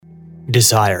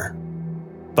desire,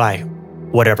 by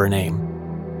whatever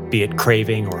name, be it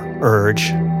craving or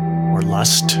urge or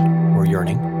lust or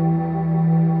yearning.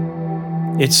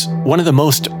 It's one of the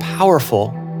most powerful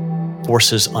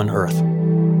forces on earth.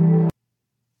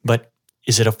 But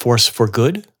is it a force for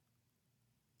good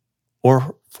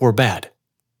or for bad?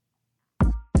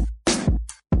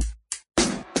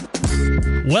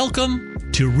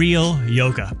 Welcome to Real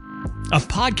Yoga, a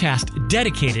podcast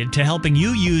dedicated to helping you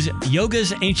use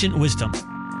yoga's ancient wisdom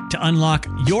to unlock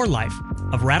your life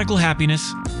of radical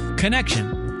happiness,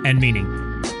 connection, and meaning.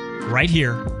 Right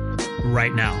here,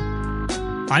 right now.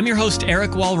 I'm your host,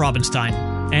 Eric Wall-Robinstein,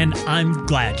 and I'm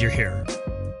glad you're here.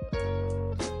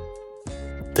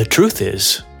 The truth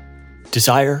is,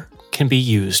 desire can be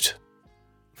used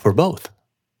for both.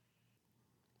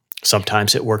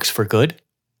 Sometimes it works for good,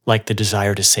 like the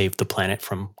desire to save the planet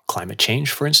from climate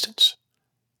change, for instance,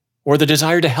 or the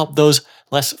desire to help those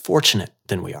less fortunate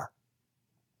than we are,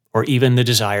 or even the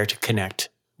desire to connect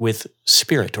with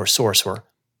spirit or source or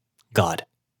God.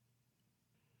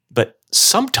 But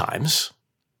sometimes,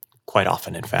 quite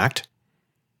often in fact,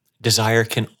 desire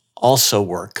can also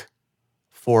work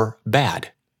for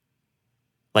bad,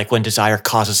 like when desire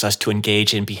causes us to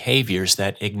engage in behaviors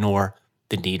that ignore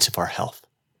the needs of our health,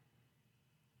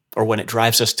 or when it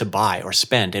drives us to buy or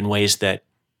spend in ways that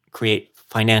create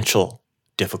financial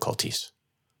difficulties,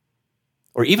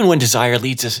 or even when desire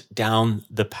leads us down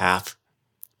the path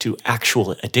to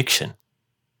actual addiction.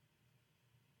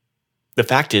 The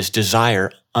fact is,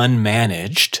 desire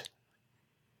unmanaged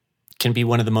can be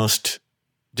one of the most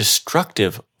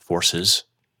destructive forces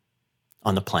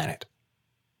on the planet.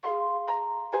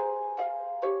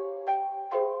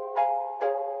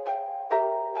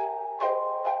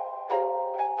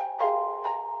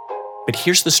 But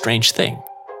here's the strange thing.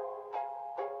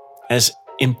 As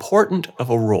important of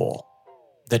a role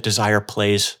that desire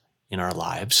plays in our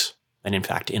lives, and in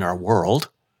fact in our world,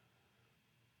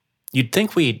 you'd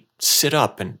think we'd sit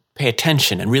up and pay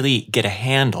attention and really get a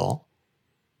handle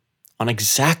on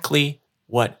exactly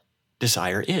what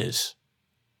desire is,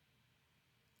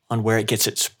 on where it gets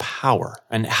its power,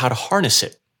 and how to harness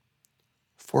it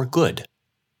for good.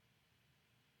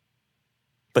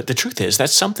 But the truth is,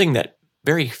 that's something that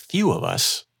very few of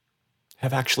us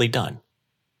have actually done.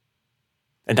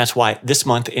 And that's why this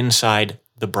month inside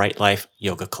the Bright Life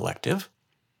Yoga Collective,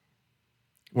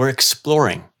 we're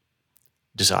exploring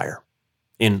desire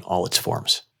in all its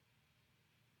forms.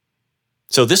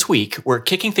 So this week, we're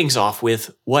kicking things off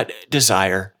with what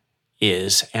desire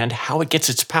is and how it gets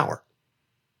its power.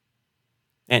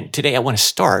 And today I want to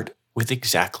start with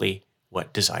exactly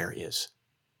what desire is.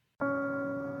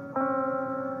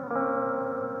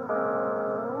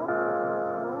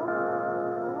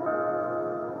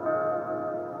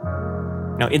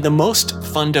 Now, in the most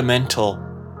fundamental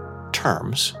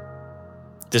terms,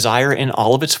 desire in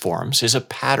all of its forms is a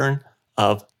pattern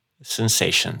of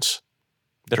sensations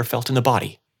that are felt in the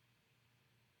body.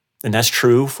 And that's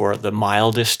true for the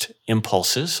mildest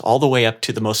impulses, all the way up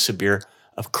to the most severe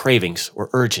of cravings or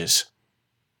urges.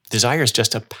 Desire is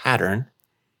just a pattern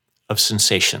of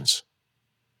sensations.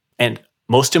 And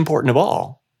most important of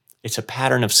all, it's a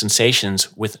pattern of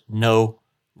sensations with no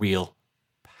real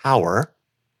power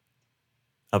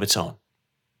of its own.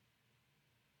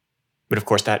 But of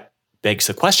course, that begs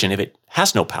the question, if it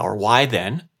has no power, why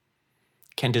then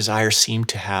can desire seem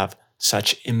to have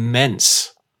such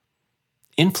immense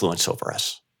influence over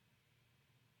us?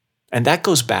 And that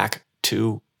goes back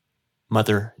to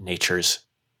Mother Nature's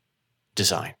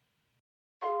design.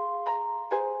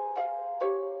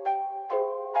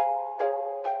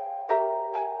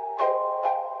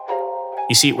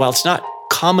 You see, while it's not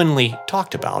commonly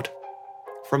talked about,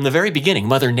 from the very beginning,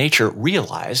 Mother Nature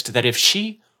realized that if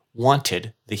she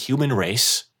wanted the human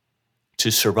race to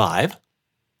survive,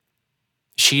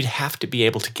 she'd have to be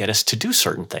able to get us to do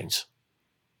certain things.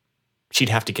 She'd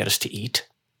have to get us to eat.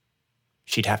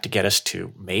 She'd have to get us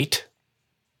to mate.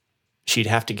 She'd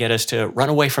have to get us to run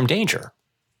away from danger,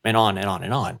 and on and on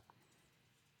and on.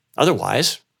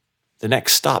 Otherwise, the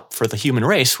next stop for the human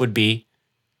race would be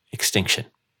extinction.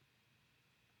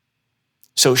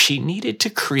 So she needed to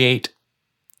create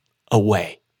a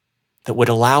way that would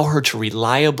allow her to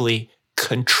reliably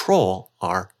control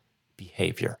our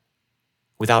behavior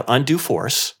without undue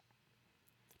force,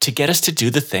 to get us to do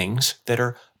the things that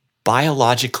are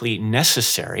biologically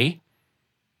necessary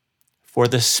for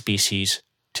the species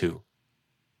to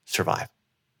survive.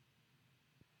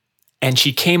 And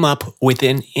she came up with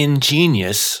an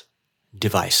ingenious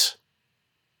device,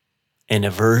 an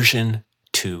aversion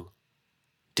to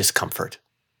discomfort.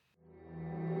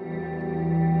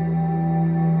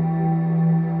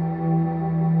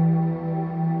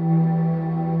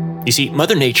 You see,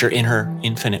 Mother Nature, in her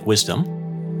infinite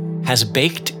wisdom, has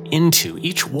baked into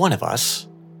each one of us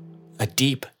a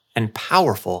deep and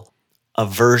powerful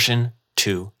aversion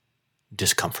to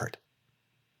discomfort.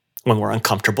 When we're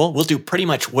uncomfortable, we'll do pretty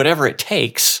much whatever it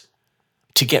takes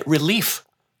to get relief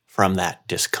from that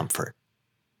discomfort.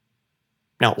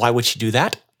 Now, why would she do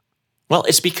that? Well,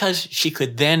 it's because she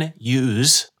could then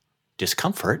use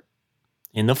discomfort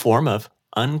in the form of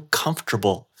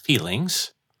uncomfortable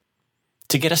feelings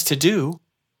to get us to do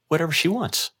whatever she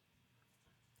wants.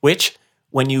 Which,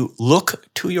 when you look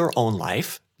to your own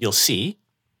life, you'll see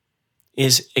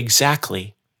is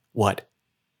exactly what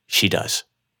she does.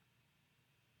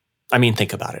 I mean,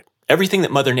 think about it. Everything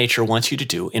that Mother Nature wants you to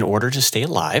do in order to stay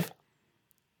alive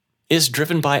is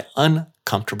driven by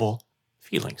uncomfortable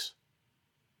feelings.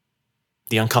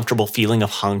 The uncomfortable feeling of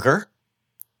hunger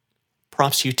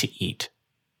prompts you to eat.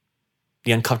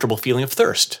 The uncomfortable feeling of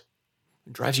thirst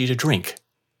drives you to drink.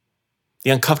 The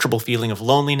uncomfortable feeling of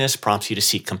loneliness prompts you to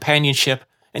seek companionship,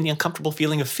 and the uncomfortable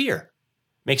feeling of fear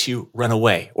makes you run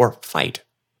away or fight.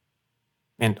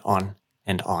 And on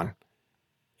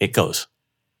it goes.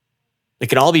 It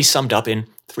can all be summed up in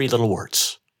 3 little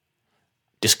words.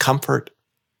 Discomfort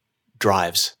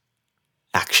drives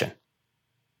action.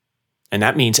 And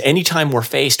that means anytime we're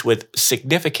faced with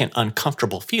significant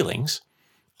uncomfortable feelings,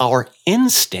 our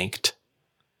instinct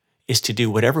is to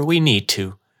do whatever we need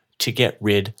to get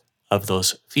rid of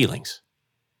those feelings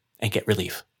and get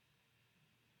relief.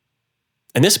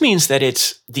 And this means that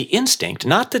it's the instinct,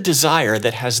 not the desire,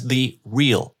 that has the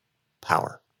real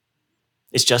power.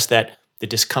 It's just that the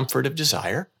discomfort of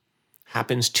desire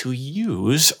happens to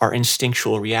use our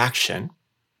instinctual reaction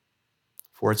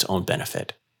for its own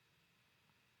benefit.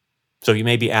 So you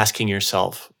may be asking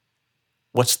yourself,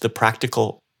 what's the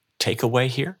practical takeaway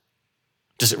here?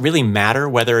 Does it really matter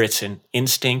whether it's an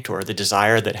instinct or the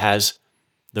desire that has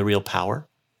the real power?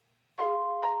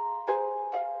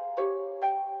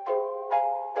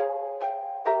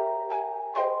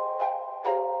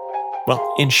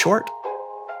 Well, in short,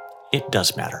 it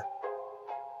does matter.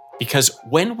 Because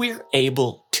when we're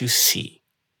able to see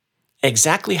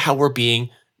exactly how we're being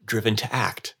driven to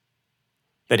act,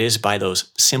 that is, by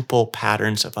those simple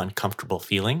patterns of uncomfortable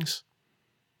feelings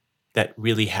that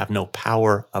really have no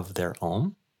power of their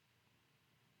own,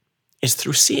 it's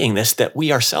through seeing this that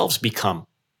we ourselves become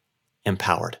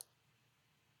empowered.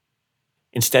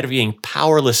 Instead of being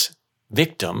powerless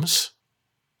victims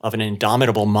of an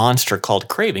indomitable monster called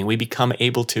craving, we become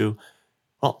able to,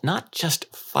 well, not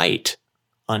just fight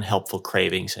unhelpful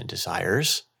cravings and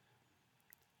desires,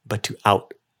 but to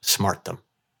outsmart them.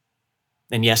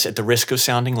 And yes, at the risk of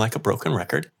sounding like a broken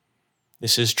record,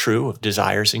 this is true of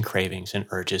desires and cravings and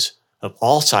urges of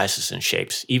all sizes and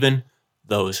shapes, even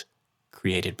those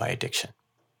created by addiction.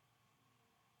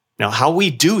 Now, how we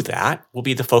do that will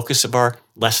be the focus of our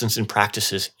lessons and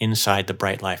practices inside the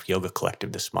Bright Life Yoga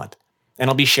Collective this month. And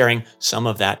I'll be sharing some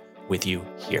of that with you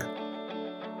here.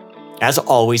 As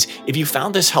always, if you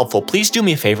found this helpful, please do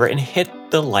me a favor and hit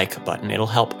the like button. It'll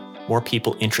help more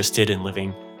people interested in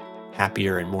living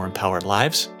happier and more empowered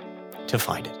lives to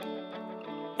find it.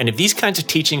 And if these kinds of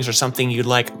teachings are something you'd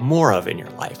like more of in your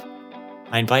life,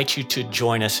 I invite you to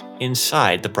join us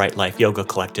inside the Bright Life Yoga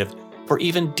Collective for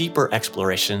even deeper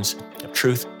explorations of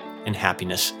truth and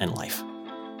happiness and life.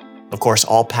 Of course,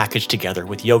 all packaged together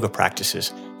with yoga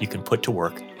practices you can put to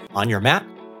work on your mat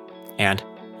and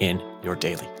in your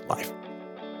daily life.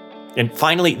 And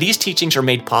finally, these teachings are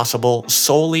made possible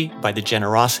solely by the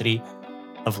generosity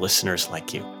of listeners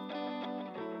like you.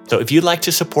 So if you'd like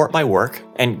to support my work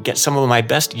and get some of my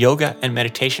best yoga and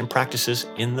meditation practices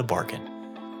in the bargain,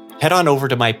 head on over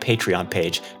to my Patreon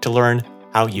page to learn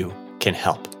how you can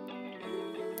help.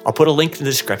 I'll put a link in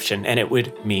the description, and it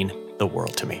would mean the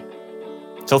world to me.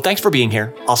 So thanks for being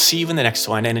here. I'll see you in the next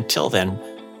one. And until then,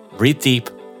 breathe deep,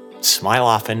 smile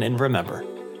often, and remember,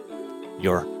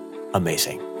 you're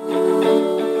amazing.